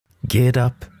Geared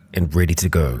up and ready to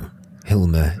go,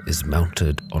 Hilma is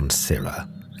mounted on Sarah,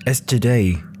 as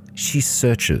today she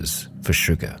searches for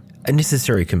sugar, a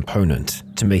necessary component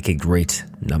to make a great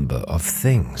number of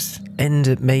things, and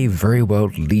it may very well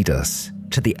lead us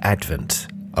to the advent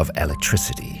of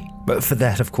electricity. But for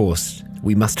that, of course,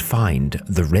 we must find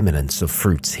the remnants of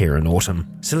fruits here in autumn.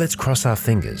 So let's cross our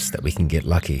fingers that we can get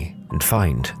lucky and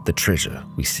find the treasure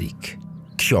we seek.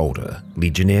 Kia ora,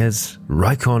 Legionnaires,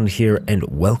 Rycon here, and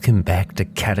welcome back to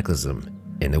Cataclysm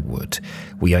Innawood.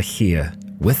 We are here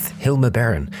with Hilma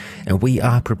Baron, and we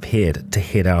are prepared to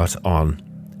head out on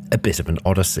a bit of an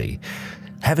odyssey.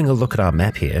 Having a look at our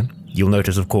map here, you'll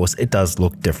notice, of course, it does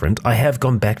look different. I have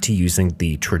gone back to using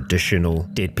the traditional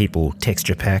Dead People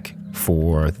texture pack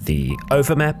for the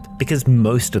overmap because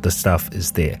most of the stuff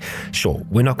is there. Sure,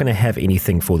 we're not going to have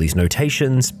anything for these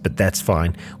notations, but that's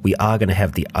fine. We are going to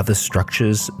have the other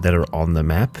structures that are on the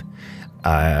map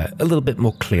a little bit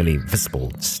more clearly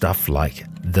visible, stuff like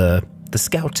the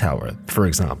scout tower, for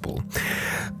example.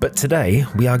 But today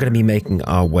we are going to be making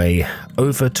our way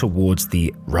over towards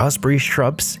the raspberry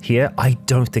shrubs here. I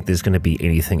don't think there's going to be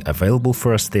anything available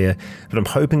for us there, but I'm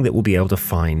hoping that we'll be able to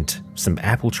find some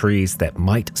apple trees that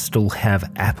might still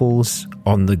have apples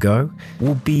on the go.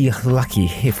 We'll be lucky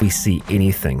if we see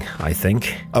anything, I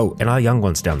think. Oh, and our young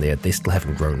ones down there, they still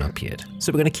haven't grown up yet.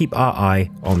 So we're going to keep our eye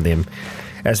on them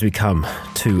as we come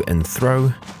to and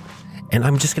fro. And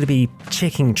I'm just going to be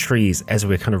checking trees as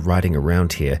we're kind of riding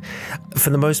around here. For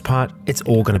the most part, it's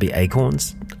all going to be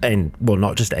acorns. And, well,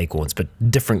 not just acorns, but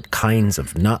different kinds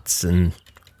of nuts and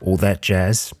all that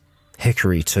jazz.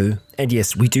 Hickory too. And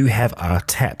yes, we do have our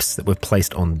taps that we've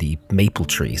placed on the maple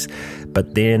trees,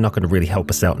 but they're not going to really help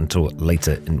us out until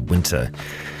later in winter.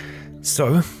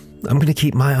 So I'm going to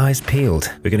keep my eyes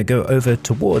peeled. We're going to go over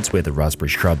towards where the raspberry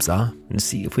shrubs are and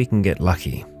see if we can get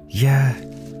lucky. Yeah.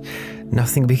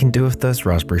 Nothing we can do with those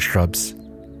raspberry shrubs.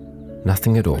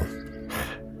 Nothing at all.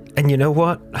 And you know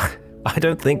what? I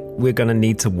don't think we're going to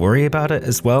need to worry about it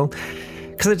as well,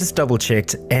 because I just double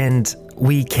checked and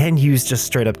we can use just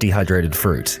straight up dehydrated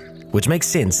fruit, which makes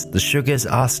sense. The sugars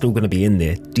are still going to be in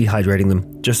there. Dehydrating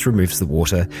them just removes the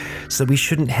water, so we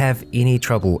shouldn't have any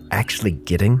trouble actually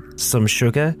getting some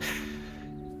sugar.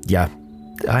 Yeah,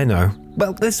 I know.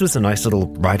 Well, this was a nice little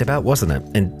ride about, wasn't it?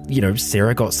 And, you know,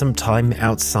 Sarah got some time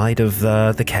outside of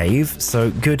the cave,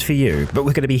 so good for you. But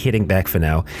we're going to be heading back for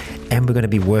now, and we're going to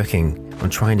be working on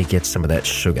trying to get some of that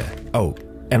sugar. Oh,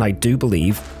 and I do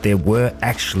believe there were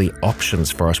actually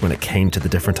options for us when it came to the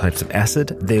different types of acid.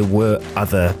 There were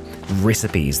other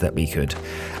recipes that we could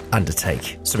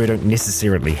undertake, so we don't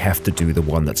necessarily have to do the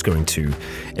one that's going to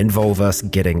involve us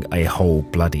getting a whole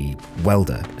bloody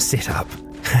welder set up.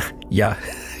 Yeah.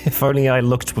 If only I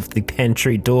looked with the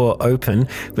pantry door open.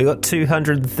 We got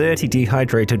 230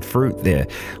 dehydrated fruit there.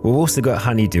 We've also got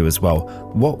honeydew as well.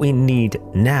 What we need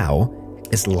now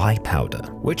is lye powder,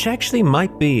 which actually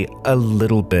might be a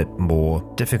little bit more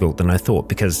difficult than I thought,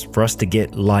 because for us to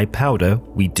get lye powder,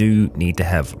 we do need to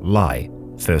have lye,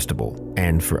 first of all.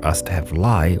 And for us to have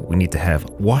lye, we need to have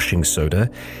washing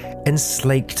soda and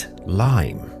slaked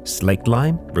lime. Slaked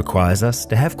lime requires us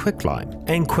to have quicklime,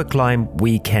 and quicklime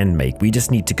we can make. We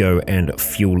just need to go and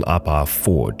fuel up our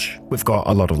forge. We've got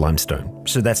a lot of limestone,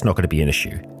 so that's not going to be an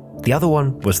issue. The other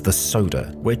one was the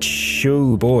soda, which,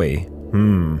 oh boy,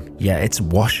 yeah, it's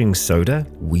washing soda.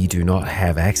 We do not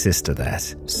have access to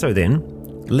that. So then,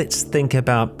 let's think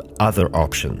about other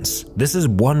options. This is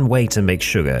one way to make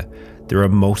sugar. There are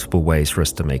multiple ways for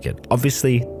us to make it.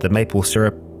 Obviously, the maple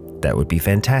syrup, that would be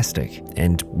fantastic.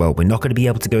 And, well, we're not going to be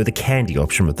able to go the candy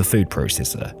option with the food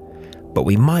processor, but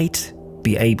we might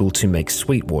be able to make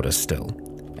sweet water still,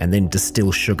 and then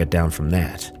distill sugar down from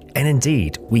that. And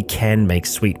indeed, we can make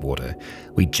sweet water.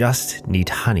 We just need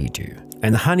honeydew.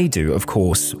 And the honeydew, of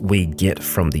course, we get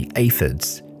from the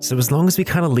aphids. So as long as we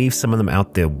kind of leave some of them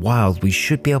out there wild, we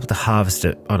should be able to harvest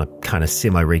it on a kind of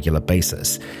semi-regular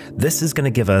basis. This is going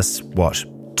to give us, what,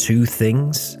 2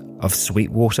 things of sweet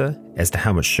water? As to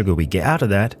how much sugar we get out of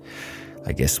that,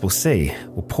 I guess we'll see.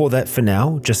 We'll pour that for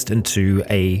now just into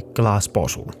a glass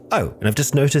bottle. Oh, and I've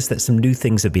just noticed that some new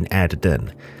things have been added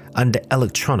in. Under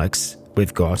electronics,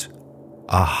 we've got,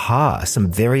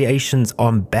 some variations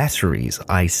on batteries.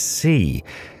 I see.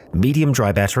 Medium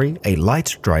dry battery, a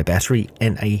light dry battery,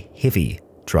 and a heavy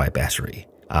dry battery.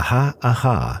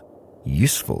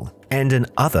 Useful. And in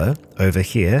other, over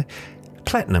here,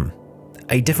 platinum.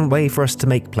 A different way for us to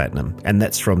make platinum, and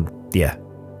that's from,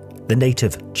 the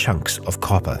native chunks of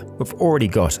copper. We've already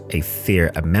got a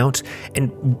fair amount,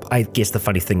 and I guess the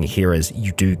funny thing here is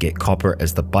you do get copper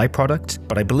as the byproduct,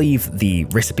 but I believe the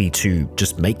recipe to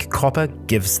just make copper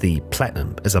gives the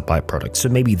platinum as a byproduct. So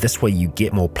maybe this way you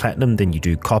get more platinum than you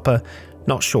do copper.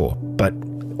 Not sure, but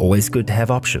always good to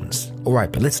have options.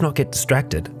 Alright, but let's not get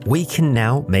distracted. We can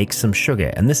now make some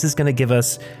sugar, and this is going to give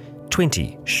us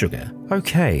 20 sugar.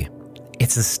 Okay,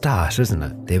 it's a start, isn't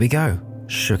it? There we go.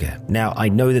 Sugar. Now, I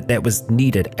know that that was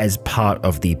needed as part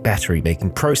of the battery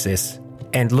making process,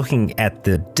 and looking at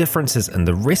the differences in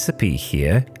the recipe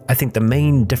here, I think the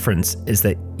main difference is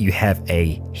that you have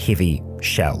a heavy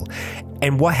shell.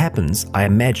 And what happens, I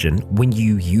imagine, when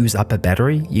you use up a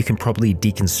battery, you can probably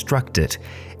deconstruct it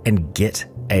and get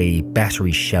a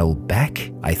battery shell back,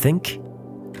 I think.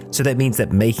 So that means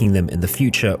that making them in the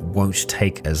future won't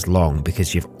take as long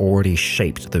because you've already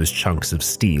shaped those chunks of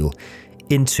steel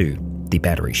into the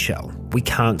battery shell. We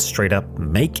can't straight up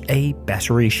make a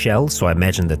battery shell, so I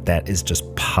imagine that that is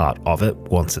just part of it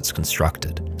once it's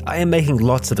constructed. I am making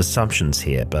lots of assumptions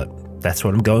here, but that's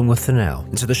what I'm going with for now.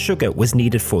 And so the sugar was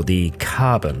needed for the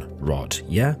carbon rod,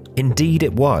 yeah? Indeed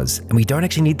it was, and we don't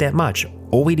actually need that much.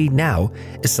 All we need now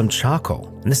is some charcoal,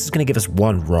 and this is going to give us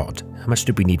 1 rod. How much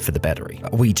did we need for the battery?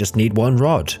 We just need 1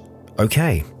 rod.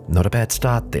 Okay, not a bad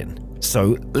start then.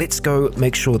 So let's go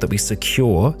make sure that we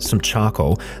secure some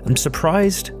charcoal. I'm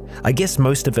surprised. I guess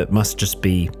most of it must just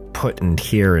be put in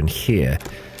here and here.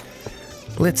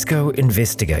 Let's go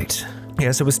investigate.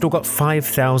 Yeah, so we've still got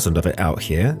 5,000 of it out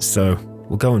here, so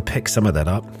we'll go and pick some of that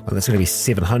up. Well, that's going to be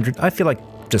 700. I feel like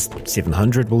just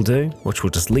 700 will do, which we'll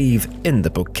just leave in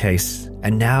the bookcase.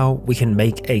 And now we can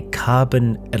make a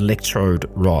carbon electrode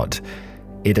rod.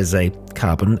 It is a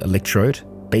carbon electrode,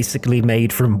 basically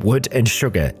made from wood and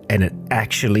sugar, and it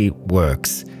actually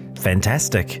works.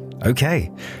 Fantastic. Okay,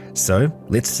 so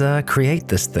let's create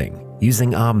this thing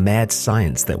using our mad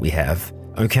science that we have.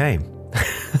 Okay.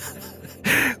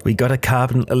 We got a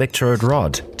carbon electrode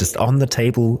rod just on the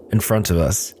table in front of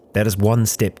us. That is 1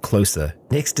 step closer.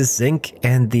 Next is zinc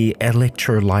and the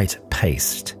electrolyte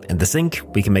paste. And the zinc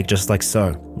we can make just like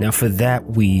so. Now for that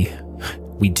we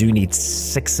do need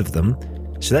 6 of them.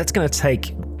 So that's going to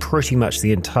take pretty much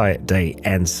the entire day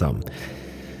and some.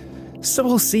 So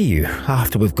we'll see you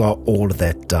after we've got all of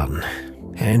that done.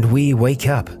 And we wake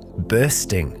up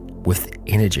bursting with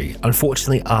energy.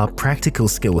 Unfortunately, our practical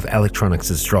skill with electronics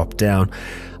has dropped down.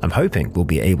 I'm hoping we'll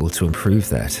be able to improve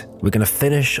that. We're going to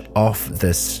finish off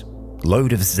this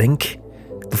load of zinc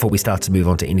before we start to move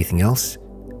on to anything else.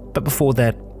 But before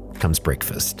that comes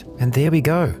breakfast. And there we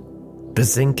go. The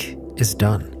zinc is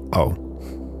done. Oh.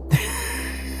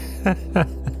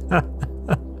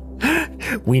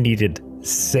 We needed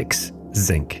 6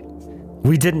 zinc.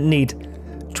 We didn't need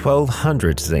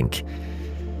 1,200 zinc.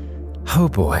 Oh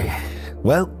boy.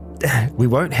 Well, we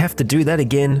won't have to do that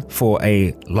again for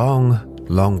a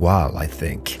long while, I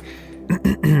think.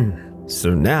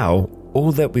 So now,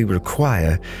 all that we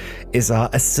require is our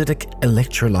acidic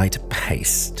electrolyte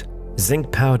paste,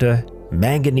 zinc powder,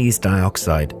 manganese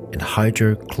dioxide, and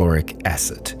hydrochloric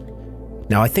acid.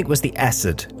 Now, I think it was the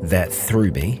acid that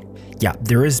threw me. Yeah,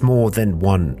 there is more than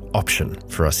one option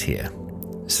for us here.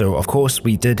 So, of course,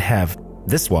 we did have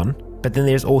this one, but then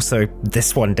there's also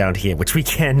this one down here, which we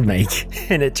can make,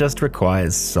 and it just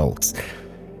requires salts.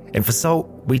 And for salt,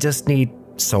 we just need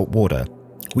salt water.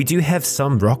 We do have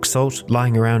some rock salt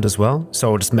lying around as well,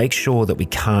 so I'll just make sure that we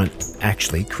can't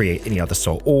actually create any other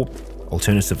salt, or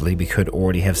alternatively, we could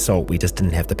already have salt, we just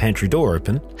didn't have the pantry door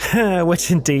open, which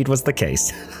indeed was the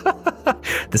case.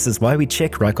 This is why we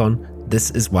check, Rycon. This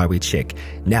is why we check.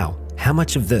 Now, how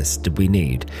much of this did we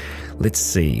need? Let's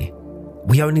see.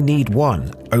 We only need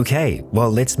 1. Okay, well,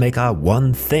 let's make our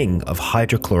 1 thing of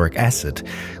hydrochloric acid.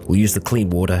 We'll use the clean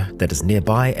water that is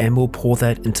nearby and we'll pour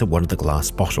that into one of the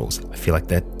glass bottles. I feel like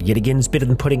that, yet again, is better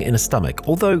than putting it in a stomach.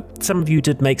 Although some of you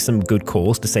did make some good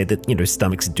calls to say that,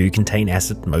 stomachs do contain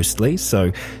acid mostly,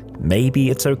 so maybe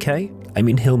it's okay. I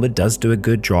mean, Hilma does do a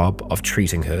good job of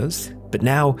treating hers. But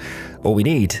now, all we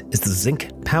need is the zinc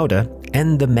powder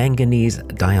and the manganese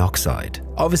dioxide.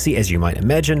 Obviously, as you might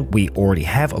imagine, we already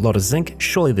have a lot of zinc.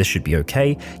 Surely this should be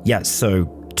okay. Yeah, so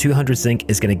 200 zinc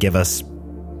is going to give us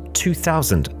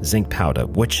 2,000 zinc powder,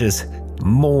 which is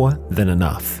more than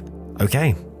enough.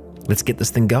 Okay, let's get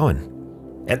this thing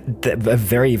going. A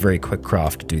very, very quick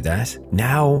craft to do that.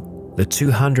 Now, the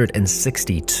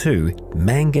 262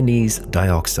 manganese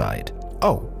dioxide.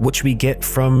 Oh, which we get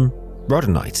from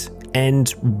rhodonite.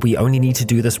 And we only need to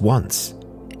do this once.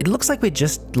 It looks like we're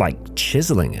just like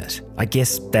chiseling it. I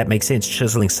guess that makes sense,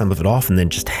 chiseling some of it off and then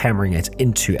just hammering it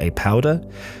into a powder.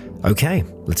 Okay,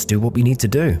 let's do what we need to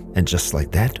do. And just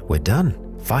like that, we're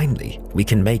done. Finally, we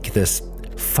can make this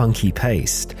funky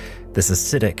paste, this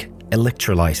acidic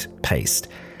electrolyte paste.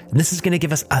 And this is going to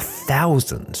give us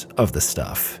 1,000 of the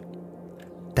stuff.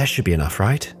 That should be enough,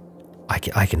 right?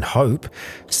 I can hope.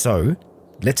 So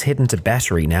let's head into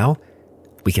battery now.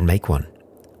 We can make one.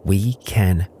 We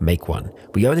can make one.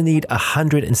 We only need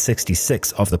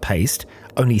 166 of the paste,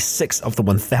 only 6 of the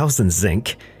 1,000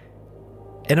 zinc,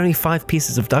 and only 5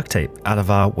 pieces of duct tape out of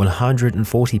our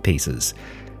 140 pieces.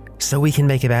 So we can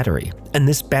make a battery, and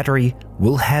this battery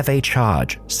will have a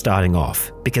charge starting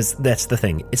off, because that's the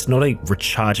thing, it's not a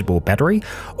rechargeable battery.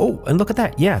 Oh, and look at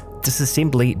that, yeah,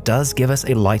 disassembly does give us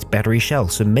a light battery shell,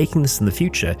 so making this in the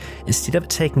future, instead of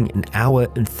taking an hour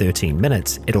and 13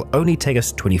 minutes, it'll only take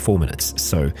us 24 minutes,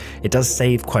 so it does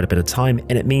save quite a bit of time,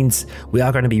 and it means we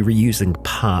are going to be reusing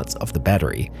parts of the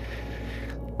battery.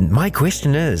 My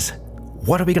question is,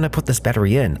 what are we going to put this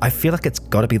battery in? I feel like it's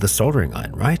got to be the soldering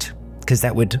iron, right? Because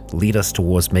that would lead us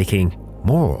towards making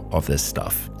more of this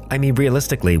stuff. I mean,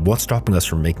 realistically, what's stopping us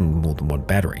from making more than one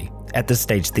battery? At this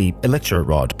stage, the electro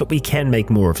rod, but we can make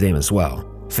more of them as well.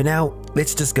 For now,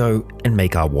 let's just go and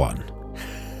make our one.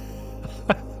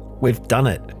 We've done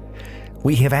it.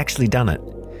 We have actually done it.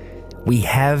 We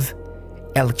have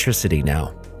electricity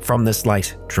now from this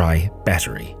light, dry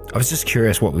battery. I was just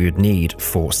curious what we would need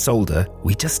for solder.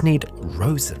 We just need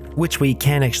rosin, which we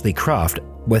can actually craft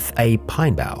with a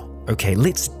pine bough. Okay,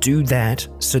 let's do that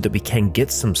so that we can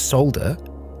get some solder,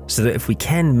 so that if we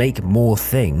can make more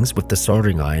things with the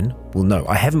soldering iron, we'll know.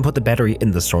 I haven't put the battery in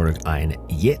the soldering iron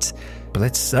yet, but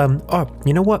let's, oh,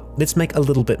 you know what? Let's make a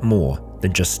little bit more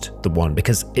than just the one,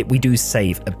 because we do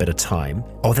save a bit of time.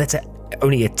 Oh, that's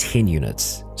only at 10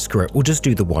 units. Screw it, we'll just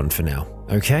do the one for now.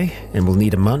 Okay, and we'll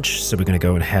need a munch, so we're going to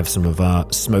go and have some of our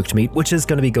smoked meat, which is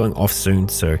going to be going off soon,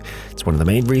 so it's one of the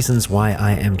main reasons why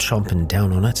I am chomping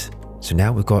down on it. So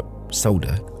now we've got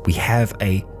solder, we have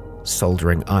a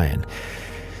soldering iron,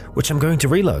 which I'm going to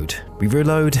reload. We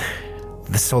reload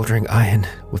the soldering iron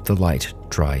with the light,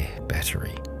 dry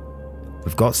battery.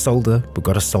 We've got solder, we've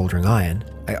got a soldering iron.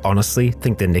 I honestly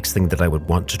think the next thing that I would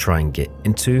want to try and get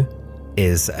into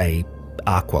is a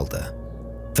arc welder.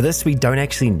 For this, we don't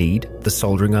actually need the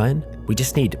soldering iron, we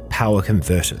just need power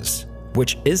converters,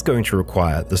 which is going to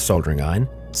require the soldering iron,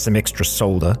 some extra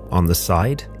solder on the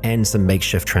side, and some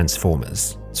makeshift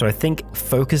transformers. So I think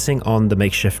focusing on the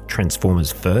makeshift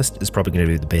transformers first is probably going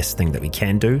to be the best thing that we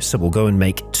can do, so we'll go and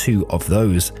make 2 of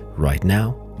those right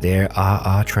now. There are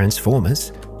our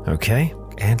transformers, okay,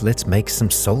 and let's make some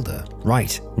solder.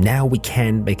 Right, now we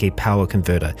can make a power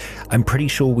converter. I'm pretty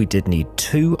sure we did need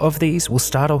 2 of these. We'll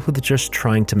start off with just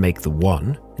trying to make the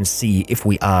one and see if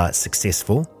we are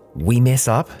successful. We mess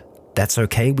up, that's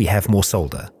okay, we have more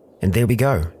solder. And there we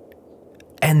go.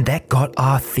 And that got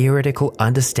our theoretical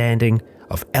understanding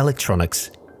of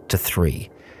electronics to 3.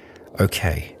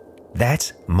 Okay,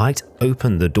 that might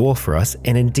open the door for us,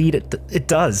 and indeed it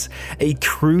does. A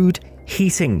crude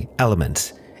heating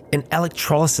element, an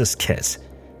electrolysis kit.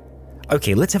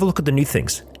 Okay, let's have a look at the new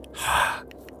things.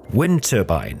 Wind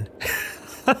turbine.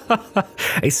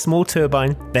 A small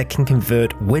turbine that can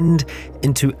convert wind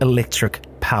into electric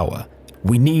power.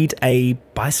 We need a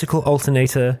bicycle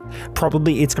alternator.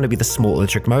 Probably it's going to be the small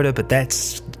electric motor, but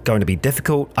that's going to be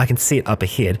difficult. I can see it up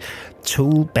ahead.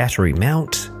 Tool battery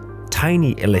mount,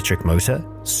 tiny electric motor,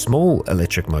 small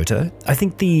electric motor. I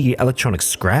think the electronic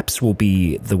scraps will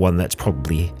be the one that's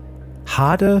probably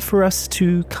harder for us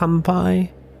to come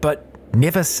by, but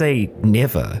never say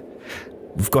never.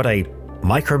 We've got a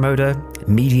micro motor,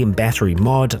 medium battery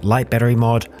mod, light battery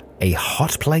mod, a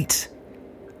hot plate,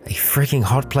 a freaking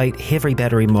hot plate, heavy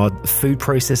battery mod, food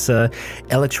processor,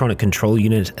 electronic control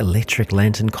unit, electric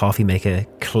lantern, coffee maker,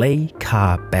 clay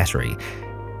car battery.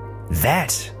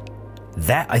 That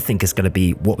I think is going to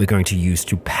be what we're going to use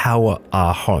to power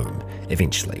our home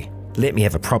eventually. Let me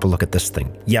have a proper look at this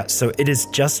thing. Yeah, so it is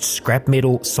just scrap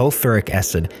metal, sulfuric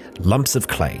acid, lumps of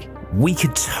clay. We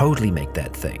could totally make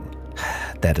that thing.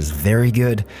 That is very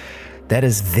good. That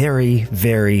is very,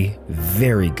 very,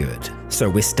 very good. So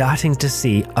we're starting to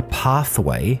see a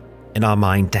pathway in our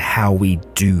mind to how we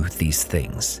do these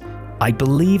things. I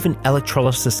believe an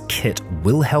electrolysis kit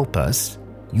will help us,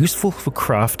 useful for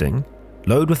crafting,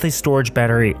 load with a storage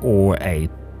battery or a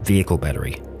vehicle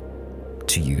battery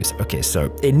to use. Okay,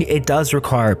 so it does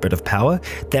require a bit of power.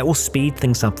 That will speed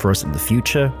things up for us in the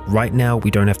future. Right now,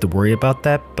 we don't have to worry about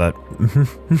that, but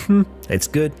it's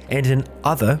good. And in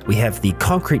other, we have the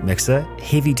concrete mixer,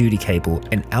 heavy duty cable,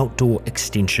 and outdoor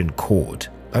extension cord.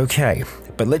 Okay,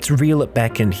 but let's reel it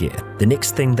back in here. The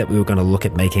next thing that we were going to look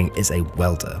at making is a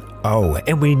welder. Oh,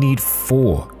 and we need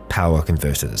 4 power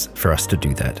converters for us to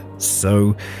do that.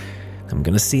 So I'm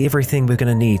going to see everything we're going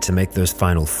to need to make those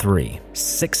final 3.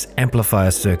 6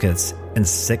 amplifier circuits and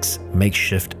 6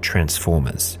 makeshift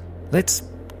transformers. Let's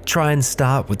try and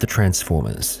start with the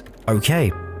transformers.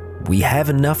 Okay, we have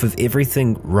enough of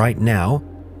everything right now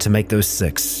to make those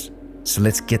 6. So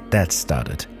let's get that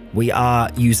started. We are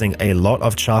using a lot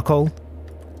of charcoal,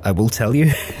 I will tell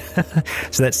you.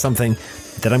 So that's something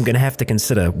that I'm going to have to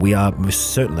consider. We are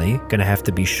most certainly going to have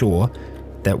to be sure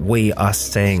that we are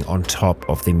staying on top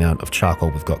of the amount of charcoal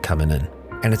we've got coming in.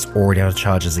 And it's already out of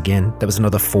charges again. That was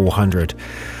another 400.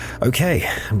 Okay,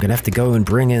 I'm going to have to go and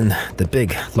bring in the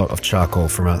big lot of charcoal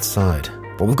from outside.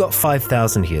 But we've got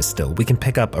 5,000 here still. We can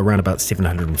pick up around about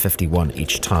 751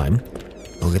 each time.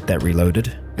 We'll get that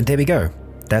reloaded. And there we go.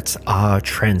 That's our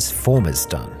transformers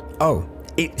done. Oh,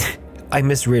 I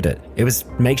misread it. It was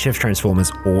makeshift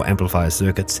transformers or amplifier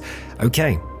circuits.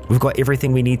 Okay, we've got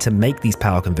everything we need to make these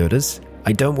power converters.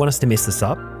 I don't want us to mess this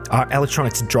up. Our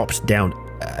electronics dropped down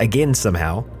again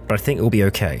somehow, but I think it will be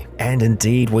okay. And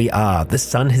indeed we are. The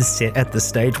sun has set at this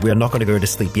stage. We are not going to go to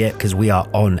sleep yet because we are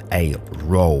on a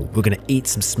roll. We're going to eat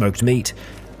some smoked meat.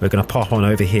 We're going to pop on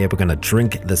over here. We're going to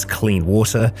drink this clean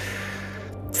water.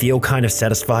 Feel kind of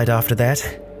satisfied after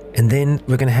that. And then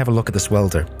we're going to have a look at this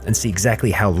welder and see exactly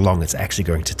how long it's actually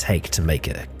going to take to make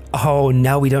it. Oh,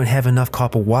 now we don't have enough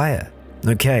copper wire.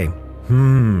 Okay.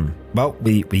 Well,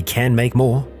 we can make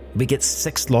more. We get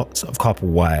 6 lots of copper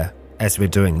wire as we're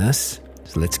doing this.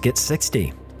 So let's get 60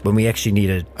 when we actually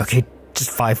needed, okay,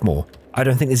 just 5 more. I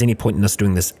don't think there's any point in us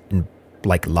doing this in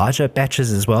like larger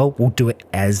batches as well. We'll do it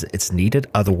as it's needed.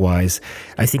 Otherwise,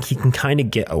 I think you can kind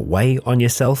of get away on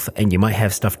yourself and you might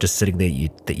have stuff just sitting there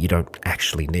that you don't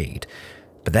actually need.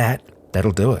 But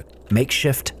that'll do it.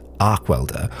 Makeshift arc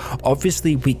welder.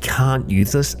 Obviously, we can't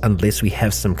use this unless we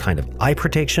have some kind of eye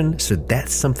protection. So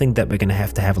that's something that we're going to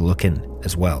have a look in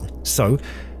as well. So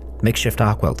makeshift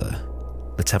arc welder.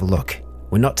 Let's have a look.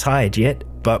 We're not tired yet,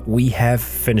 but we have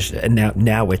finished it. And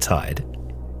now we're tired.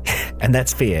 And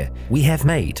that's fair. We have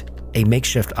made a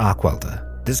makeshift arc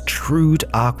welder. This crude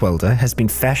arc welder has been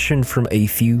fashioned from a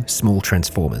few small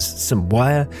transformers, some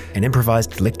wire, an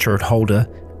improvised electrode holder,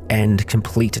 and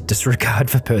complete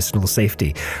disregard for personal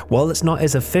safety. While it's not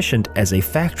as efficient as a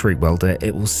factory welder,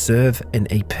 it will serve in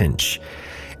a pinch.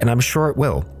 And I'm sure it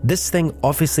will. This thing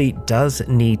obviously does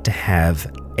need to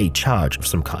have a charge of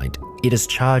some kind. It is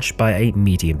charged by a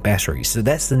medium battery, so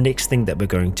that's the next thing that we're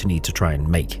going to need to try and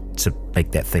make to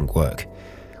make that thing work.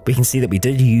 We can see that we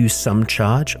did use some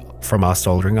charge from our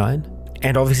soldering iron,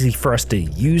 and obviously for us to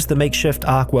use the makeshift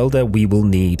arc welder, we will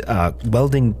need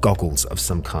welding goggles of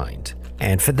some kind.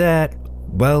 And for that,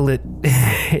 well,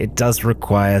 it does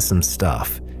require some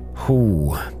stuff.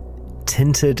 Ooh,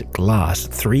 tinted glass,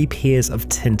 3 pairs of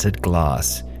tinted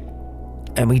glass.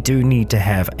 And we do need to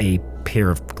have a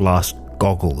pair of glass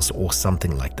goggles or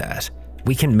something like that.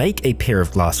 We can make a pair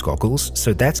of glass goggles,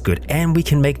 so that's good, and we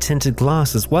can make tinted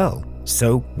glass as well.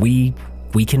 So we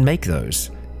can make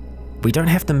those. We don't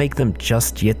have to make them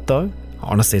just yet though.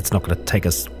 Honestly, it's not going to take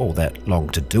us all that long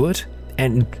to do it.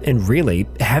 And really,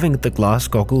 having the glass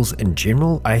goggles in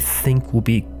general, I think will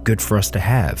be good for us to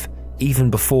have,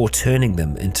 even before turning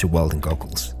them into welding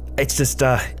goggles. It's just,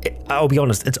 I'll be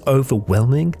honest, it's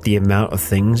overwhelming the amount of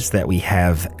things that we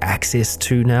have access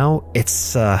to now.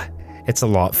 It's a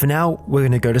lot. For now, we're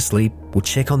going to go to sleep. We'll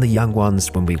check on the young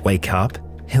ones when we wake up.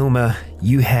 Hilma,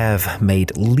 you have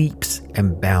made leaps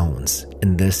and bounds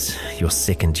in this, your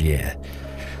 2nd year.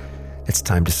 It's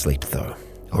time to sleep though.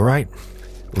 All right,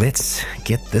 let's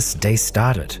get this day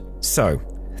started. So,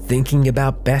 thinking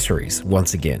about batteries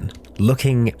once again,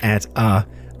 looking at our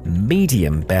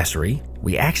medium battery,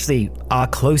 we actually are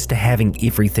close to having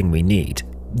everything we need.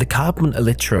 The carbon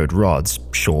electrode rods,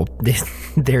 sure,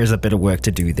 there is a bit of work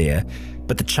to do there,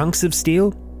 but the chunks of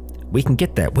steel, we can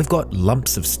get that. We've got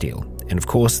lumps of steel, and of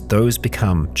course, those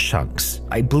become chunks.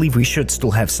 I believe we should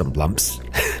still have some lumps.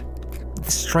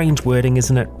 Strange wording,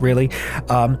 isn't it, really?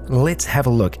 Let's have a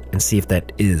look and see if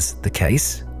that is the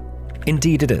case.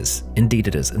 Indeed it is. Indeed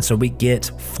it is. And so we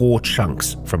get 4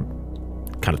 chunks from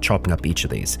kind of chopping up each of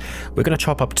these. We're going to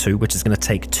chop up 2, which is going to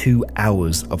take 2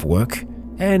 hours of work.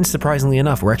 And surprisingly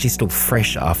enough, we're actually still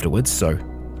fresh afterwards. So,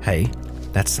 hey,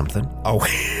 that's something. Oh,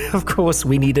 of course,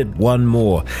 we needed 1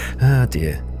 more. Oh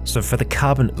dear. So for the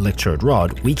carbon electrode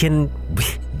rod, we can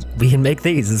make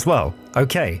these as well.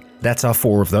 Okay, that's our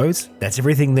 4 of those. That's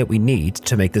everything that we need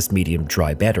to make this medium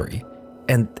dry battery.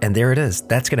 And there it is.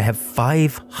 That's going to have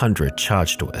 500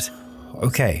 charge to it.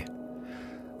 Okay.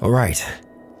 All right.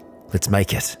 Let's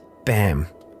make it. Bam.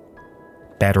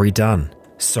 Battery done.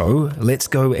 So let's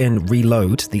go and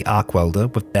reload the arc welder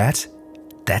with that.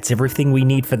 that's everything we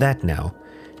need for that now.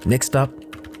 Next up,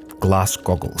 glass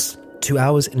goggles. 2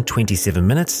 hours and 27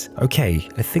 minutes. Okay,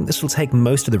 I think this will take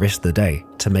most of the rest of the day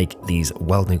to make these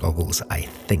welding goggles, I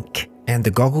think. And the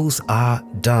goggles are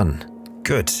done.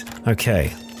 Good.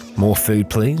 Okay, more food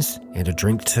please, and a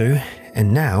drink too.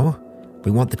 And now,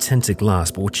 we want the tinted glass,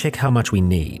 but we'll check how much we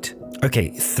need. Okay,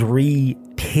 3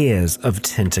 pairs of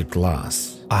tinted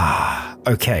glass.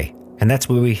 Okay. And that's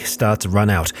where we start to run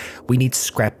out. We need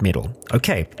scrap metal.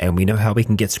 Okay, and we know how we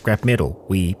can get scrap metal.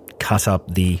 We cut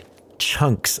up the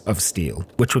chunks of steel,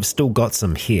 which we've still got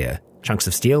some here. Chunks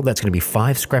of steel, that's going to be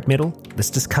 5 scrap metal.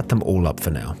 Let's just cut them all up for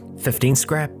now. 15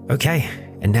 scrap. Okay,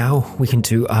 and now we can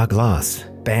do our glass.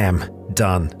 Bam,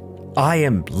 done. I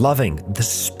am loving the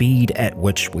speed at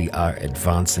which we are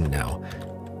advancing now.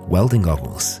 Welding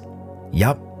goggles.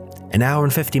 Yup, 1 hour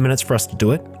and 50 minutes for us to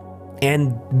do it.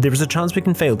 And there is a chance we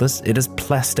can fail this. It is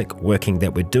plastic working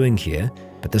that we're doing here,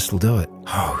 but this will do it.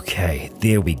 Okay,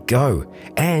 there we go.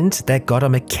 And that got our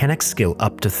mechanics skill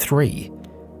up to 3.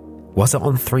 Was it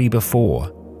on 3 before?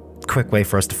 Quick way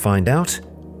for us to find out.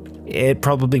 It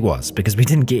probably was, because we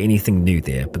didn't get anything new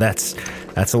there, but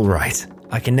that's all right.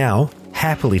 I can now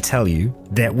happily tell you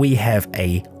that we have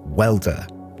a welder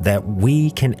that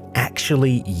we can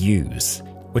actually use,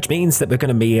 which means that we're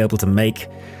going to be able to make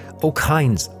all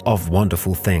kinds of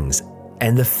wonderful things.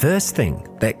 And the first thing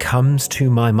that comes to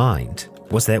my mind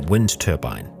was that wind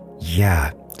turbine.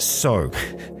 Yeah, so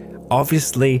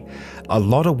obviously a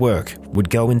lot of work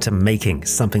would go into making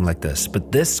something like this,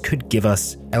 but this could give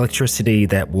us electricity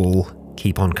that will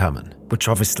keep on coming, which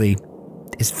obviously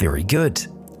is very good.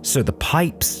 So the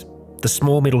pipes, the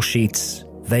small metal sheets,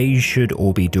 they should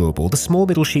all be doable. The small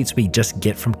metal sheets we just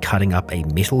get from cutting up a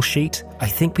metal sheet. I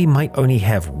think we might only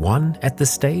have 1 at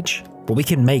this stage, but we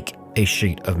can make a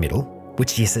sheet of metal,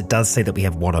 which yes, it does say that we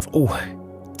have 1 of. Oh,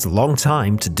 it's a long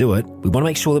time to do it. We want to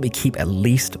make sure that we keep at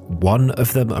least 1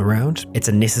 of them around. It's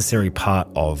a necessary part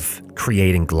of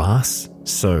creating glass,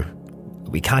 so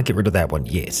we can't get rid of that one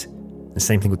yet. The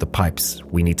same thing with the pipes.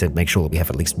 We need to make sure that we have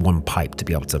at least 1 pipe to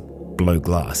be able to blow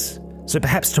glass. So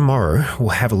perhaps tomorrow we'll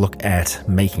have a look at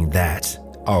making that.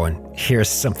 Oh, and here's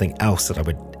something else that I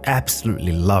would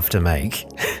absolutely love to make.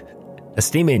 A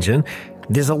steam engine.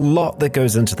 There's a lot that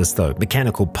goes into this though.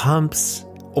 Mechanical pumps,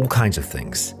 all kinds of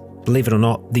things. Believe it or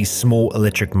not, the small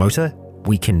electric motor,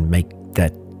 we can make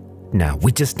that now.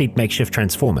 We just need makeshift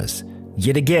transformers.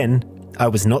 Yet again, I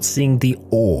was not seeing the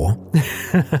ore.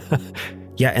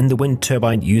 Yeah, and the wind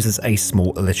turbine uses a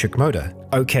small electric motor.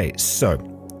 Okay, so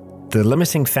the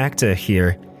limiting factor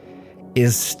here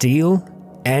is steel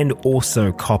and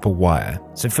also copper wire.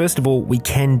 So first of all, we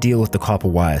can deal with the copper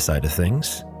wire side of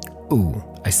things. Ooh,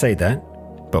 I say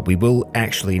that, but we will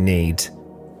actually need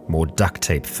more duct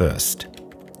tape first.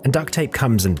 And duct tape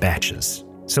comes in batches.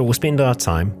 So we'll spend our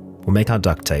time, we'll make our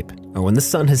duct tape. Oh, and the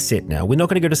sun has set now. We're not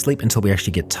going to go to sleep until we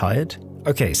actually get tired.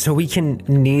 Okay, so we can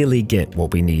nearly get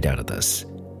what we need out of this.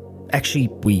 Actually,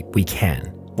 we can.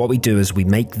 What we do is we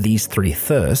make these 3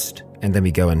 first, and then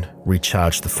we go and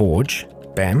recharge the forge.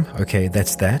 Bam, okay,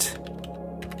 that's that.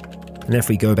 And if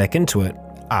we go back into it,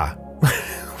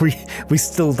 we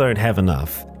still don't have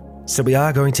enough. So we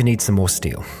are going to need some more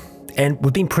steel. And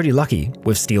we've been pretty lucky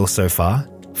with steel so far,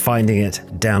 finding it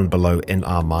down below in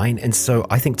our mine. And so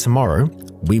I think tomorrow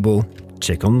we will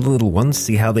check on the little ones,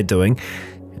 see how they're doing,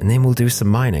 and then we'll do some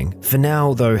mining. For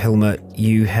now though, Hilma,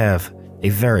 you have a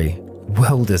very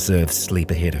well-deserved sleep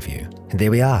ahead of you. And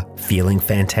there we are, feeling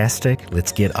fantastic.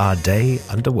 Let's get our day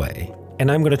underway.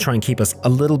 And I'm going to try and keep us a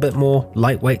little bit more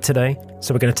lightweight today.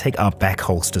 So we're going to take our back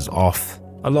holsters off,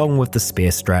 along with the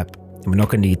spare strap. And we're not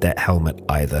going to need that helmet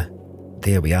either.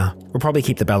 There we are. We'll probably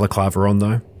keep the balaclava on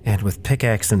though. And with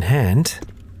pickaxe in hand,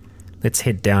 let's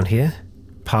head down here,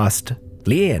 past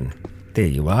Leanne. There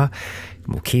you are.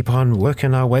 And we'll keep on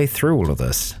working our way through all of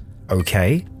this.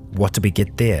 Okay, what do we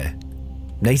get there?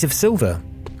 Native silver.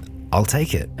 I'll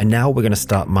take it. And now we're going to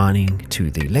start mining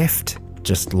to the left.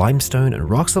 Just limestone and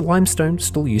rocks of limestone,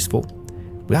 still useful.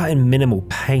 We are in minimal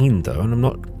pain though, and I'm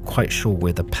not quite sure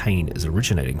where the pain is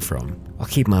originating from. I'll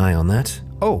keep my eye on that.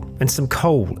 Oh, and some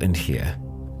coal in here.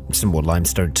 And some more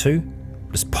limestone too.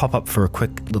 Just pop up for a quick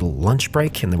little lunch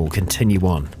break and then we'll continue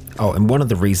on. Oh, and one of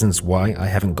the reasons why I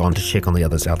haven't gone to check on the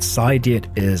others outside yet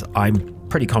is I'm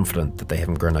pretty confident that they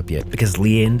haven't grown up yet, because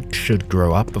Leanne should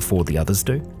grow up before the others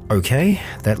do. Okay,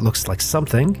 that looks like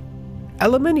something.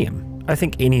 Aluminium. I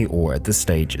think any ore at this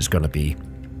stage is going to be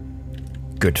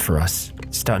good for us.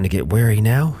 Starting to get wary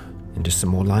now. And just some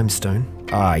more limestone.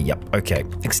 Yep, okay.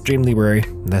 Extremely wary.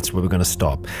 That's where we're going to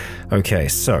stop. Okay,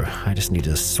 so I just need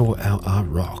to sort out our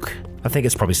rock. I think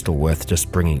it's probably still worth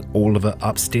just bringing all of it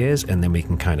upstairs, and then we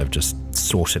can kind of just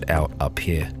sorted out up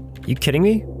here. You kidding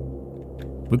me?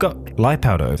 We've got light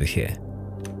powder over here.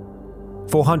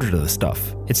 400 of the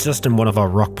stuff. It's just in one of our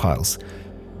rock piles.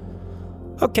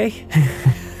 Okay.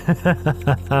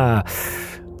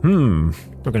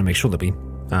 We're gonna make sure that we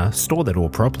store that all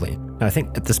properly. Now, I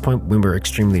think at this point, when we're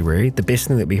extremely weary, the best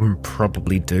thing that we can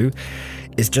probably do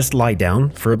is just lie down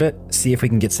for a bit, see if we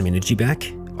can get some energy back.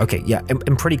 Okay, yeah,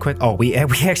 and pretty quick. Oh, we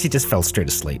actually just fell straight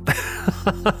asleep.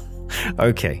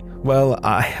 Okay, well,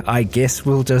 I guess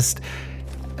we'll just...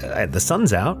 the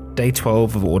sun's out, day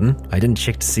 12 of Auden. I didn't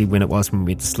check to see when it was when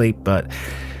we went to sleep, but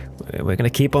we're going to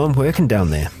keep on working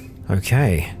down there.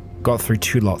 Okay, got through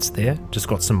 2 lots there, just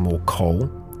got some more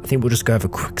coal. I think we'll just go have a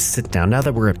quick sit down. Now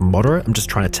that we're at moderate, I'm just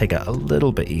trying to take it a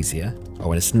little bit easier.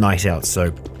 Oh, and it's night out,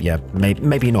 so yeah,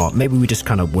 maybe not. Maybe we just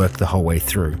kind of work the whole way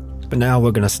through. But now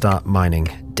we're going to start mining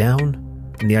down.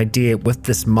 And the idea with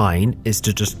this mine is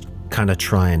to just kind of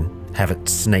try and have it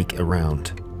snake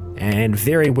around. And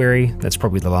very wary, that's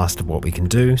probably the last of what we can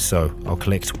do, so I'll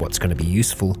collect what's going to be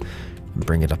useful and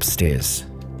bring it upstairs.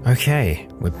 Okay,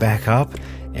 we're back up,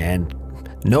 and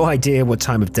no idea what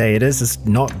time of day it is. It's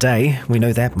not day, we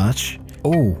know that much.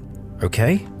 Oh,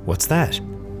 okay, what's that?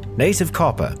 Native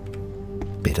copper.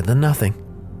 Better than nothing.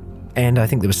 And I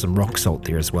think there was some rock salt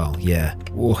there as well, yeah.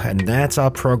 Oh, and that's our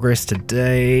progress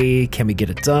today. Can we get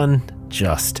it done?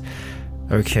 Just.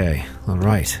 Okay,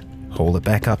 alright. Hold it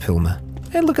back up, Hilma.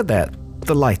 And look at that,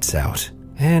 the light's out.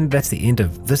 And that's the end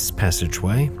of this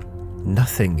passageway.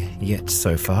 Nothing yet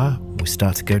so far. We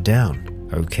start to go down.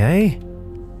 Okay.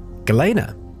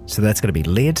 Galena. So that's going to be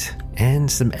lead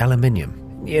and some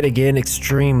aluminium. Yet again,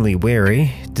 extremely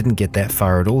wary. Didn't get that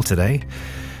far at all today.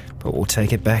 But we'll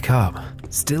take it back up.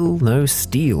 Still no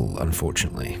steel,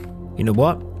 unfortunately. You know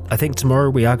what? I think tomorrow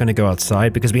we are going to go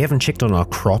outside because we haven't checked on our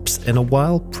crops in a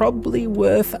while. Probably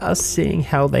worth us seeing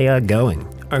how they are going.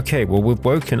 Okay, well, we've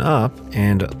woken up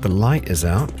and the light is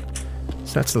out.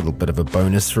 So that's a little bit of a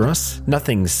bonus for us.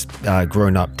 Nothing's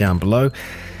grown up down below.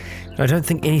 I don't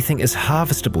think anything is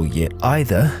harvestable yet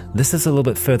either. This is a little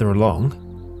bit further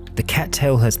along. The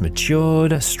cattail has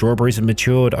matured, strawberries have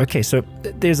matured. Okay, so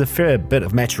there's a fair bit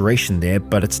of maturation there,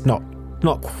 but it's not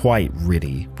quite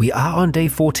ready. We are on day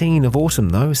 14 of autumn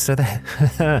though, so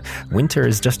the winter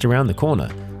is just around the corner.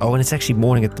 Oh, and it's actually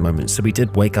morning at the moment, so we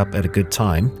did wake up at a good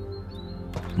time.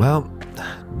 Well,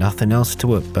 nothing else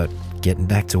to it but getting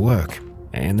back to work.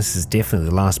 And this is definitely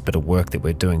the last bit of work that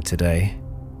we're doing today.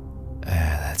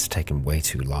 That's taken way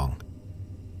too long.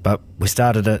 But we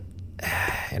started it,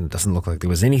 and it doesn't look like there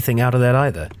was anything out of that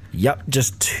either. Yup,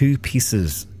 just 2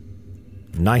 pieces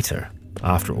of niter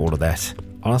after all of that.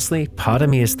 Honestly, part of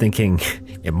me is thinking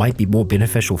it might be more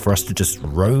beneficial for us to just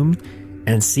roam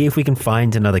and see if we can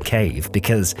find another cave,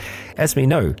 because as we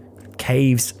know,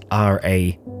 caves are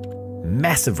a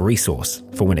massive resource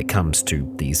for when it comes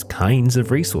to these kinds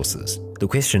of resources. The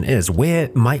question is,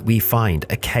 where might we find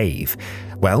a cave?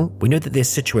 Well, we know that they're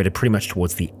situated pretty much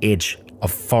towards the edge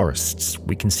of forests.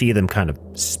 We can see them kind of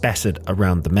spattered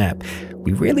around the map.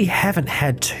 We really haven't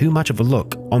had too much of a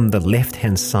look on the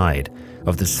left-hand side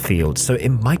of this field, so it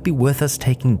might be worth us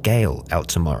taking Gale out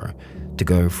tomorrow to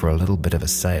go for a little bit of a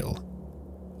sail.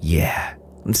 Yeah,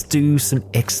 let's do some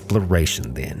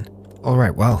exploration then.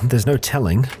 Alright, well, there's no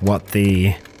telling what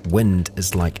the wind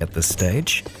is like at this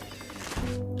stage.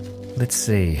 Let's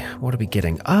see, what are we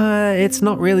getting? It's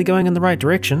not really going in the right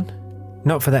direction.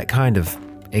 Not for that kind of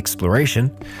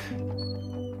exploration.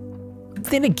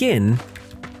 Then again,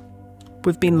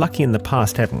 we've been lucky in the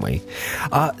past, haven't we?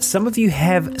 Some of you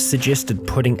have suggested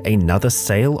putting another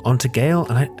sail onto Gale,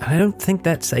 and I don't think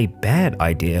that's a bad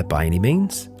idea by any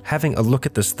means. Having a look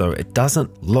at this though, it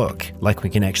doesn't look like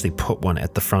we can actually put one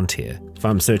at the front here. If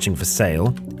I'm searching for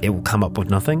sail, it will come up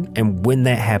with nothing, and when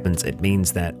that happens, it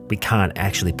means that we can't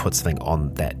actually put something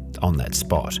on that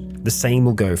spot. The same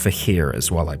will go for here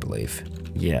as well, I believe.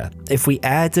 Yeah, if we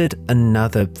added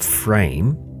another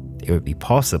frame, it would be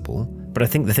possible. But I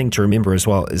think the thing to remember as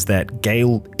well is that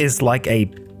Gale is like a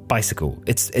bicycle.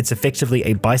 It's effectively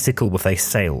a bicycle with a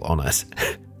sail on it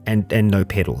and no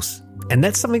pedals. And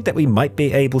that's something that we might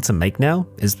be able to make now,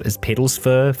 is pedals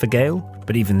for Gale.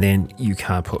 But even then, you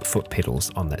can't put foot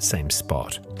pedals on that same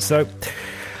spot. So, I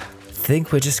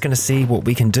think we're just going to see what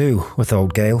we can do with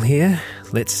old Gale here.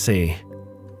 Let's see.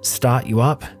 Start you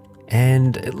up.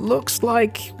 And it looks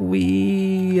like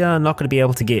we are not going to be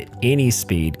able to get any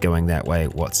speed going that way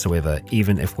whatsoever,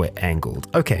 even if we're angled.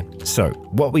 Okay, so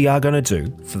what we are going to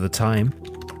do for the time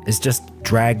is just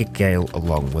drag Gale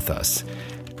along with us.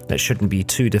 That shouldn't be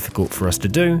too difficult for us to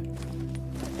do.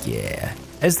 Yeah,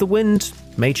 as the wind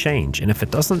may change, and if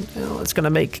it doesn't, well, it's going to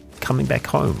make coming back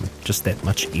home just that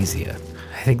much easier.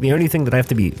 I think the only thing that I have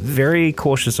to be very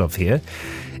cautious of here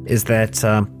is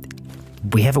that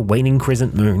we have a waning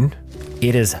crescent moon.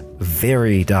 It is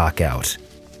very dark out.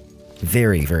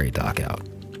 Very, very dark out.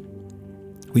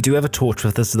 We do have a torch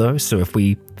with us though, so if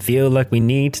we feel like we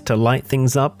need to light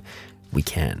things up, we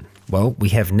can. Well, we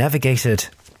have navigated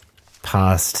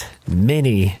past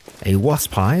many a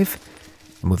wasp hive,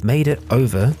 and we've made it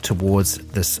over towards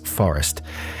this forest.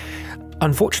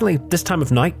 Unfortunately, this time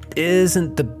of night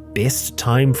isn't the best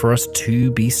time for us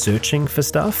to be searching for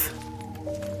stuff,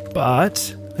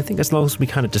 but I think as long as we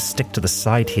kind of just stick to the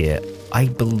side here, I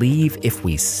believe if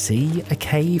we see a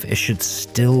cave, it should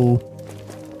still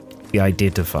be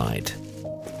identified.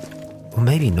 Or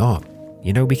maybe not.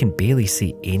 You know, we can barely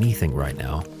see anything right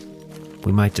now.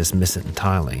 We might just miss it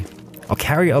entirely. I'll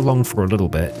carry it along for a little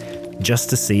bit, just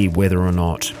to see whether or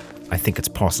not I think it's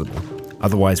possible.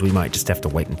 Otherwise, we might just have to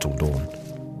wait until dawn.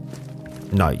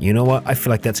 No, you know what? I feel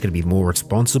like that's going to be more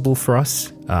responsible for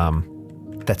us.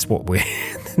 That's what we're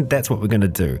that's what we're going to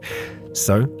do.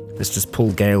 So let's just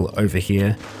pull Gale over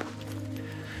here.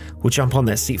 We'll jump on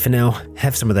that seat for now,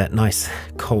 have some of that nice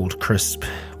cold crisp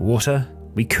water.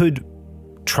 We could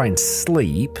try and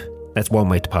sleep. That's one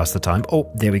way to pass the time. Oh,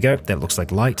 there we go. That looks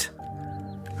like light.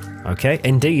 Okay,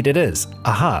 indeed it is.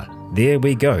 Aha, there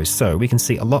we go. So we can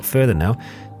see a lot further now.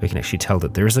 We can actually tell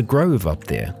that there is a grove up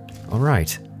there. All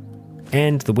right.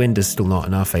 And the wind is still not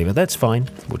in our favor. That's fine.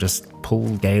 We'll just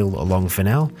pull Gale along for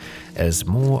now as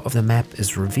more of the map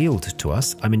is revealed to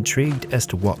us. I'm intrigued as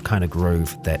to what kind of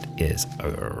grove that is.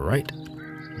 All right.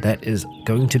 That is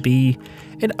going to be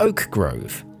an oak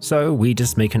grove. So we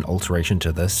just make an alteration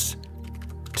to this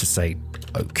to say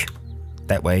oak.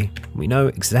 That way we know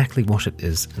exactly what it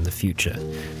is in the future.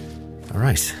 All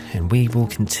right. And we will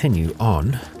continue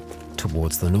on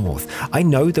towards the north. I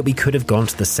know that we could have gone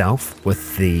to the south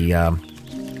with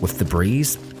the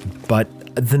breeze, but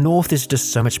the north is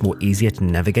just so much more easier to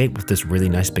navigate with this really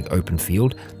nice big open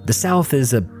field. The south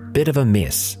is a bit of a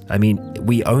mess. I mean,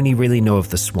 we only really know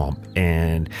of the swamp,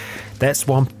 and that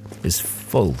swamp is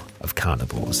full of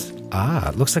carnivores. Ah,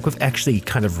 it looks like we've actually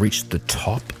kind of reached the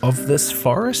top of this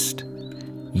forest.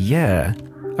 Yeah.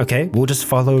 Okay, we'll just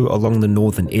follow along the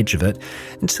northern edge of it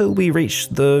until we reach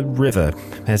the river,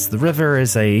 as the river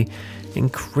is a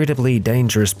incredibly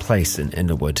dangerous place in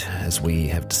Innawood, as we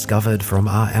have discovered from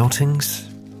our outings.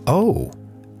 Oh,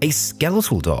 a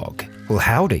skeletal dog. Well,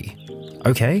 howdy.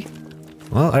 Okay.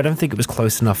 Well, I don't think it was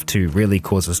close enough to really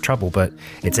cause us trouble, but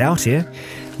it's out here,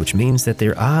 which means that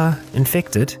there are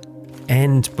infected,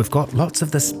 and we've got lots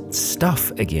of this stuff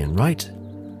again, right?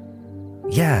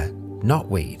 Yeah,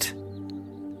 knotweed.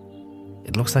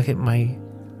 It looks like it may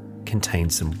contain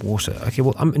some water. Okay,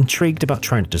 well, I'm intrigued about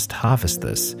trying to just harvest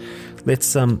this.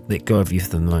 Let's let go of you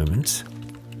for the moment.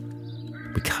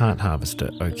 We can't harvest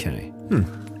it. Okay.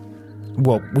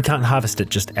 Well, we can't harvest it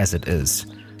just as it is.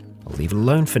 I'll leave it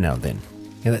alone for now then.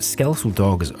 Yeah, that skeletal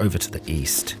dog is over to the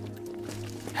east.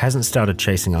 Hasn't started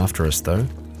chasing after us though.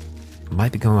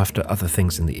 Might be going after other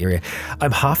things in the area.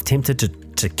 I'm half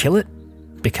tempted to kill it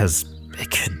because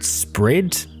it could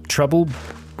spread trouble,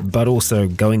 but also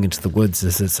going into the woods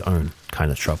is its own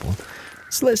kind of trouble.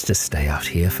 So let's just stay out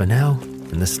here for now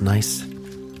in this nice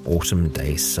autumn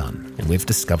day sun. And we've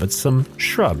discovered some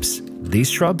shrubs.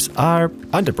 These shrubs are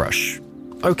underbrush.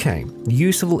 Okay,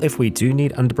 useful if we do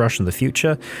need underbrush in the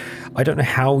future. I don't know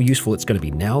how useful it's going to be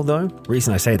now though. The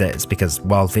reason I say that is because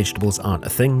wild vegetables aren't a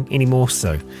thing anymore,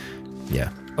 so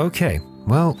yeah. Okay,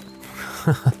 well,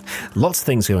 lots of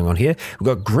things going on here. We've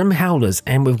got grim howlers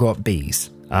and we've got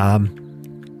bees.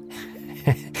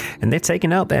 And they're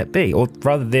taking out that bee, or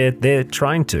rather they're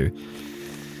trying to.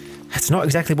 That's not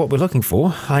exactly what we're looking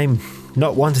for. I'm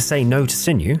not one to say no to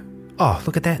sinew. Oh,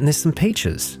 look at that, and there's some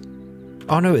peaches.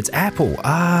 Oh no, it's apple.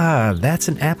 Ah, that's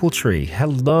an apple tree.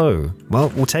 Hello. Well,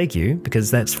 we'll take you,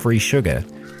 because that's free sugar.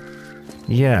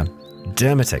 Yeah,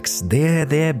 dermatics.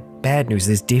 They're bad news.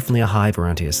 There's definitely a hive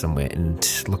around here somewhere,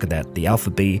 and look at that. The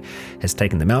alpha bee has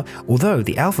taken them out, although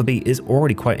the alpha bee is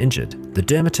already quite injured. The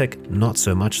dermatic, not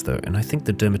so much though, and I think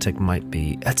the dermatic might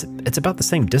be... It's about the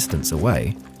same distance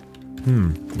away.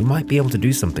 We might be able to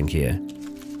do something here.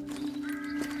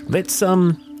 Let's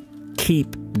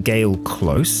keep Gale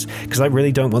close, because I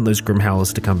really don't want those grim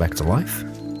howlers to come back to life.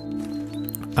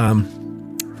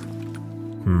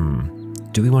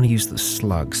 Do we want to use the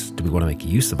slugs? Do we want to make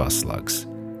use of our slugs?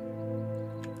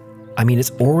 I mean,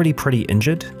 it's already pretty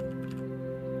injured.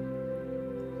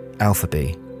 Alpha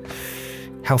bee.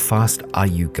 How fast are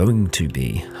you going to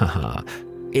be? Haha.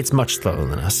 It's much slower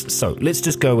than us. So let's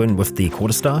just go in with the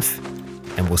quarterstaff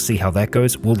and we'll see how that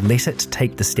goes. We'll let it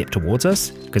take the step towards us,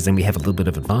 because then we have a little bit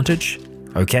of advantage.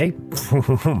 Okay.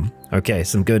 Okay,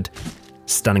 some good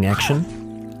stunning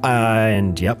action.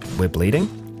 And yep, we're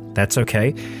bleeding. That's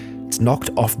okay. It's knocked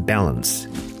off balance.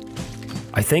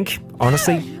 I think,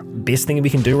 honestly, best thing we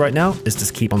can do right now is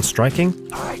just keep on striking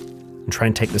and try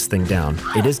and take this thing down.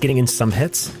 It is getting in some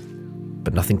hits,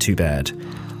 but nothing too bad.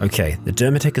 Okay, the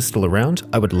Dermatech is still around.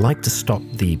 I would like to stop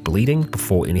the bleeding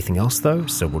before anything else though,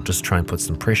 so we'll just try and put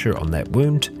some pressure on that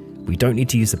wound. We don't need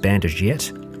to use a bandage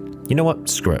yet. You know what?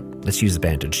 Screw it. Let's use the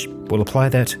bandage. We'll apply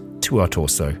that to our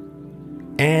torso.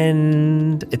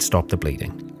 And it stopped the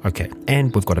bleeding. Okay,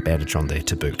 and we've got a bandage on there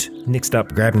to boot. Next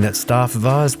up, grabbing that staff of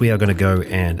ours, we are going to go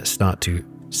and start to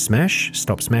smash.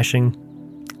 Stop smashing.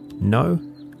 No.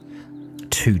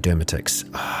 2 Dermatics.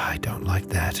 Oh, I don't like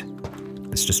that.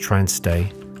 Let's just try and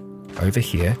stay over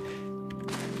here.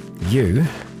 You're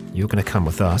going to come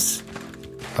with us.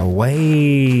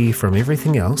 Away from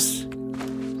everything else.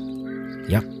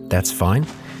 Yep, that's fine.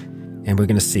 And we're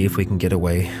going to see if we can get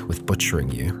away with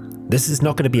butchering you. This is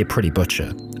not going to be a pretty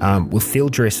butcher. We'll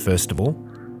field dress first of all.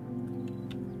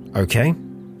 Okay.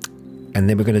 And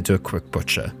then we're going to do a quick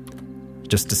butcher.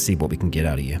 Just to see what we can get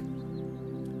out of you.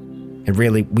 And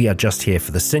really, we are just here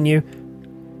for the sinew.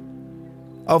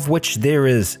 Of which there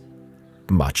is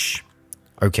much.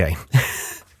 Okay.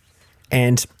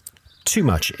 And too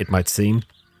much, it might seem.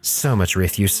 So much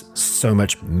refuse, so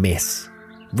much mess.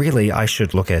 Really, I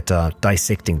should look at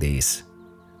dissecting these.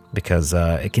 Because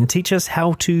it can teach us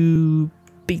how to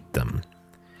beat them.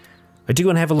 I do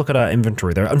want to have a look at our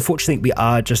inventory though. Unfortunately, we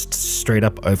are just straight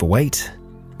up overweight.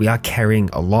 We are carrying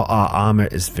a lot. Our armor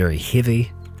is very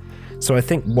heavy. So I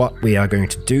think what we are going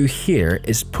to do here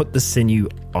is put the sinew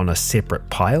on a separate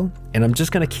pile. And I'm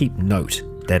just going to keep note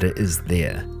that it is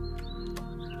there.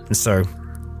 And so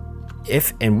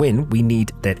if and when we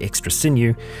need that extra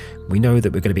sinew, we know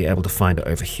that we're going to be able to find it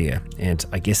over here. And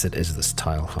I guess it is this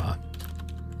tile, huh?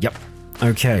 Yep.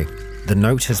 Okay. The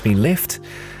note has been left.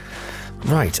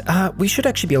 Right. We should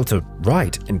actually be able to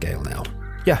ride in Gale now.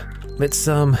 Yeah. Let's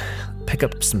pick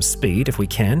up some speed if we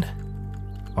can.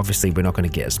 Obviously, we're not going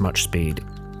to get as much speed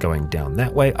going down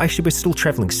that way. Actually, we're still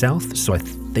traveling south, so I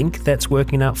think that's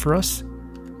working out for us.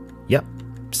 Yep.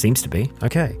 Seems to be.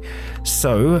 Okay.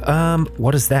 So,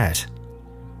 what is that?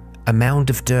 A mound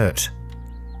of dirt.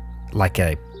 Like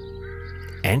a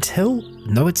anthill?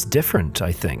 No, it's different,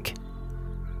 I think.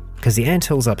 Because the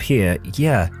anthill's up here,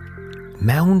 yeah.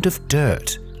 Mound of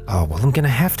dirt. Oh, well, I'm going to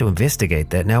have to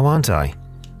investigate that now, aren't I?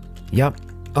 Yup.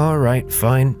 Alright,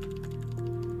 fine.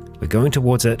 We're going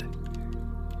towards it.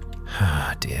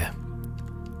 Ah, dear.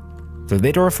 For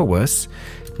better or for worse.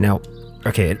 Now,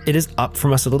 okay, it is up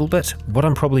from us a little bit. What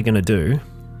I'm probably going to do...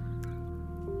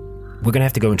 We're going to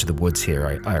have to go into the woods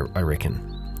here, I reckon.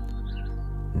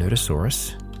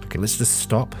 Notosaurus. Okay, let's just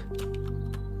stop.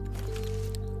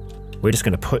 We're just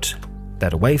going to put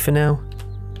that away for now,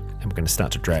 and we're going to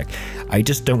start to drag. I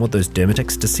just don't want those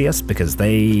Dermatics to see us because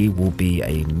they will be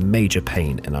a major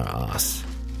pain in our ass.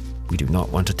 We do not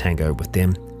want to tango with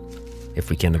them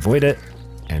if we can avoid it,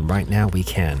 and right now we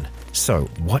can. So,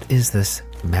 what is this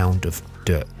mound of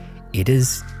dirt? It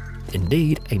is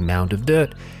indeed a mound of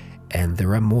dirt, and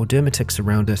there are more Dermatics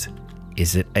around it.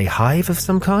 Is it a hive of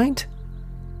some kind?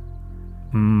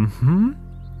 Mm-hmm.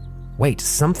 Wait,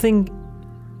 something...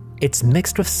 It's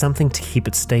mixed with something to keep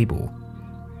it stable.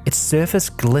 Its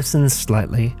surface glistens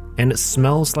slightly, and it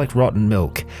smells like rotten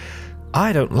milk.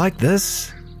 I don't like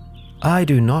this. I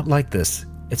do not like this.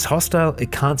 It's hostile,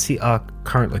 it can't see our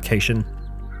current location.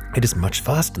 It is much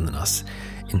faster than us.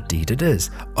 Indeed it is.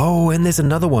 Oh, and there's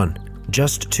another one,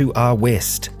 just to our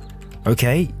west.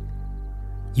 Okay,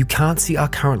 you can't see our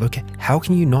current location. How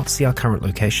can you not see our current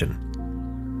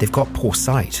location? They've got poor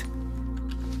sight.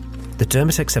 The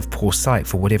Dermatics have poor sight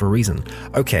for whatever reason.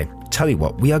 Okay, tell you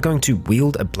what, we are going to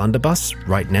wield a blunderbuss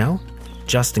right now,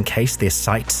 just in case their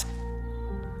sight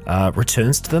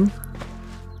returns to them.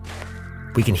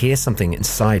 We can hear something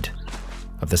inside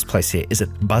of this place here. Is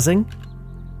it buzzing?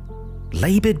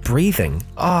 Labored breathing.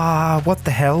 Ah, what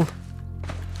the hell?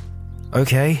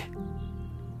 Okay.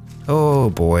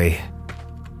 Oh boy.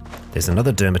 There's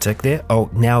another Dermatic there. Oh,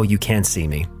 now you can see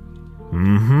me.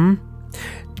 Mm-hmm.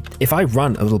 If I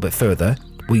run a little bit further,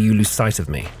 will you lose sight of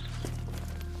me?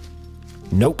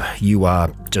 Nope, you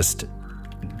are just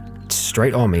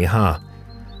straight on me, huh?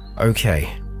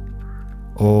 Okay.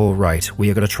 Alright,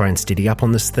 we are going to try and steady up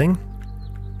on this thing.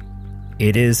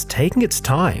 It is taking its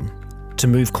time to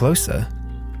move closer.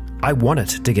 I want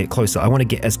it to get closer. I want to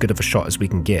get as good of a shot as we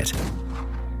can get.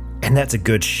 And that's a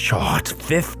good shot.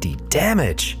 50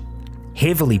 damage.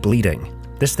 Heavily bleeding.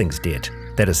 This thing's dead.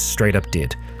 That is straight up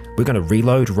dead. We're going to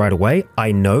reload right away.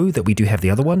 I know that we do have the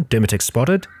other one, Dermatic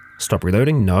spotted, Stop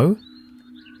reloading, no.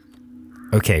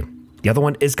 Okay, the other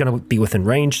one is going to be within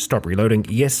range. Stop reloading,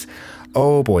 yes.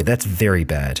 Oh boy, that's very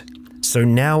bad. So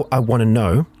now I want to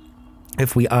know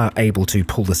if we are able to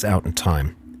pull this out in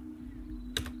time.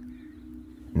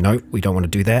 No, we don't want to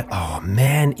do that. Oh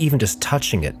man, even just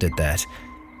touching it did that.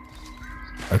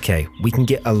 Okay, we can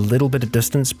get a little bit of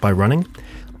distance by running.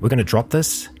 We're going to drop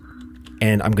this,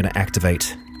 and I'm going to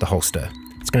activate the holster.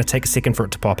 It's going to take a second for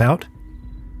it to pop out.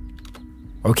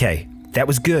 Okay, that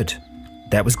was good.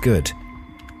 That was good.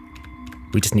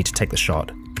 We just need to take the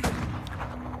shot.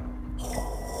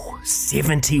 Oh,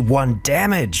 71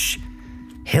 damage!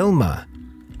 Hilma!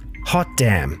 Hot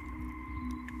damn.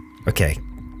 Okay.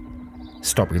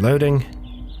 Stop reloading.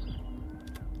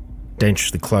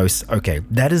 Dangerously close. Okay,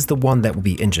 that is the one that will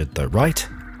be injured though, right?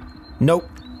 Nope.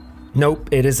 Nope,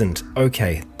 it isn't.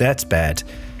 Okay, that's bad.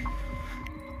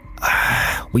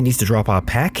 We need to drop our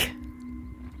pack,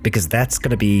 because that's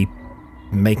going to be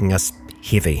making us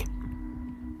heavy.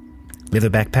 Leather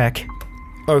backpack.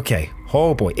 Okay,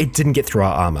 oh boy, it didn't get through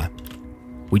our armor.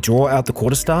 We draw out the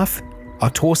quarterstaff.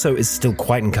 Our torso is still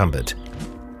quite encumbered.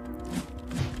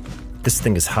 This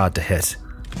thing is hard to hit.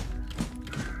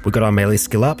 We got our melee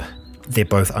skill up. They're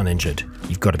both uninjured.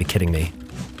 You've got to be kidding me.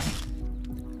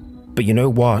 But you know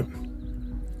what?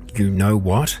 You know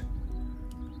what?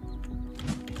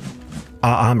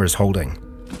 Our armor is holding.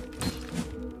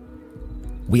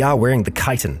 We are wearing the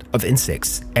chitin of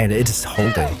insects, and it is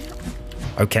holding.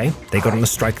 Okay, they got on a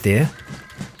strike there.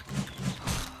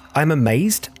 I'm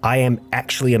amazed. I am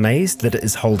actually amazed that it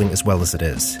is holding as well as it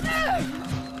is.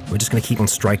 We're just going to keep on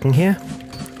striking here.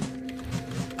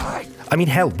 I mean,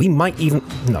 hell, we might even...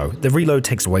 No, the reload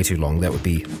takes way too long. That would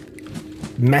be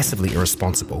massively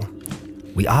irresponsible.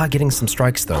 We are getting some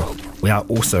strikes, though. We are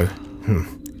also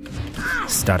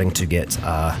starting to get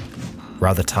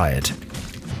rather tired.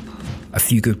 A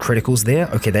few good criticals there.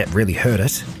 Okay, that really hurt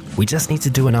it. We just need to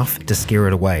do enough to scare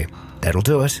it away. That'll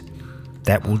do it.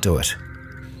 That will do it.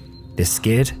 They're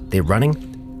scared. They're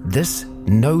running. This,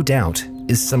 no doubt,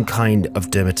 is some kind of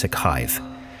dermatic hive.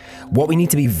 What we need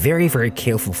to be very, very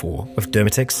careful for with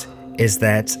dermatics is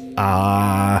that,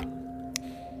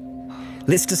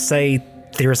 let's just say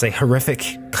there is a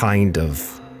horrific kind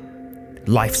of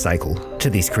life cycle to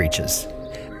these creatures.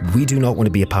 We do not want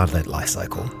to be a part of that life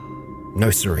cycle. No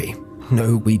siree.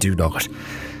 No, we do not.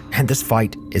 And this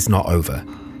fight is not over.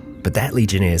 But that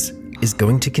Legionnaires is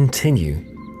going to continue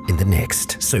in the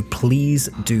next. So please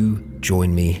do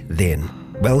join me then.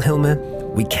 Well, Hilma,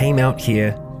 we came out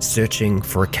here searching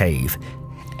for a cave,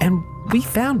 and we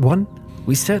found one.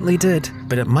 We certainly did,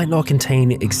 but it might not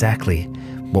contain exactly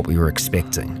what we were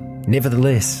expecting.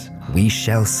 Nevertheless, we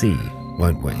shall see,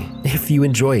 won't we? If you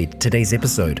enjoyed today's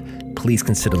episode, please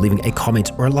consider leaving a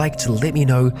comment or a like to let me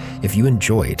know if you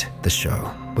enjoyed the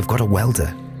show. We've got a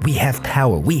welder. We have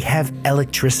power. We have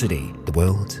electricity. The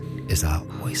world is our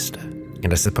oyster.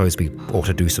 And I suppose we ought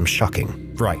to do some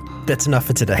shucking. Right, that's enough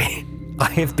for today. I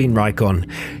have been Rycon.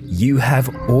 You have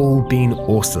all been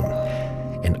awesome.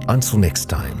 And until next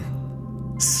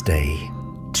time, stay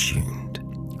tuned.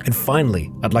 And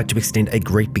finally, I'd like to extend a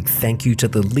great big thank you to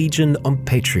the Legion on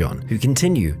Patreon, who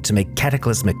continue to make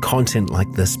cataclysmic content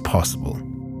like this possible.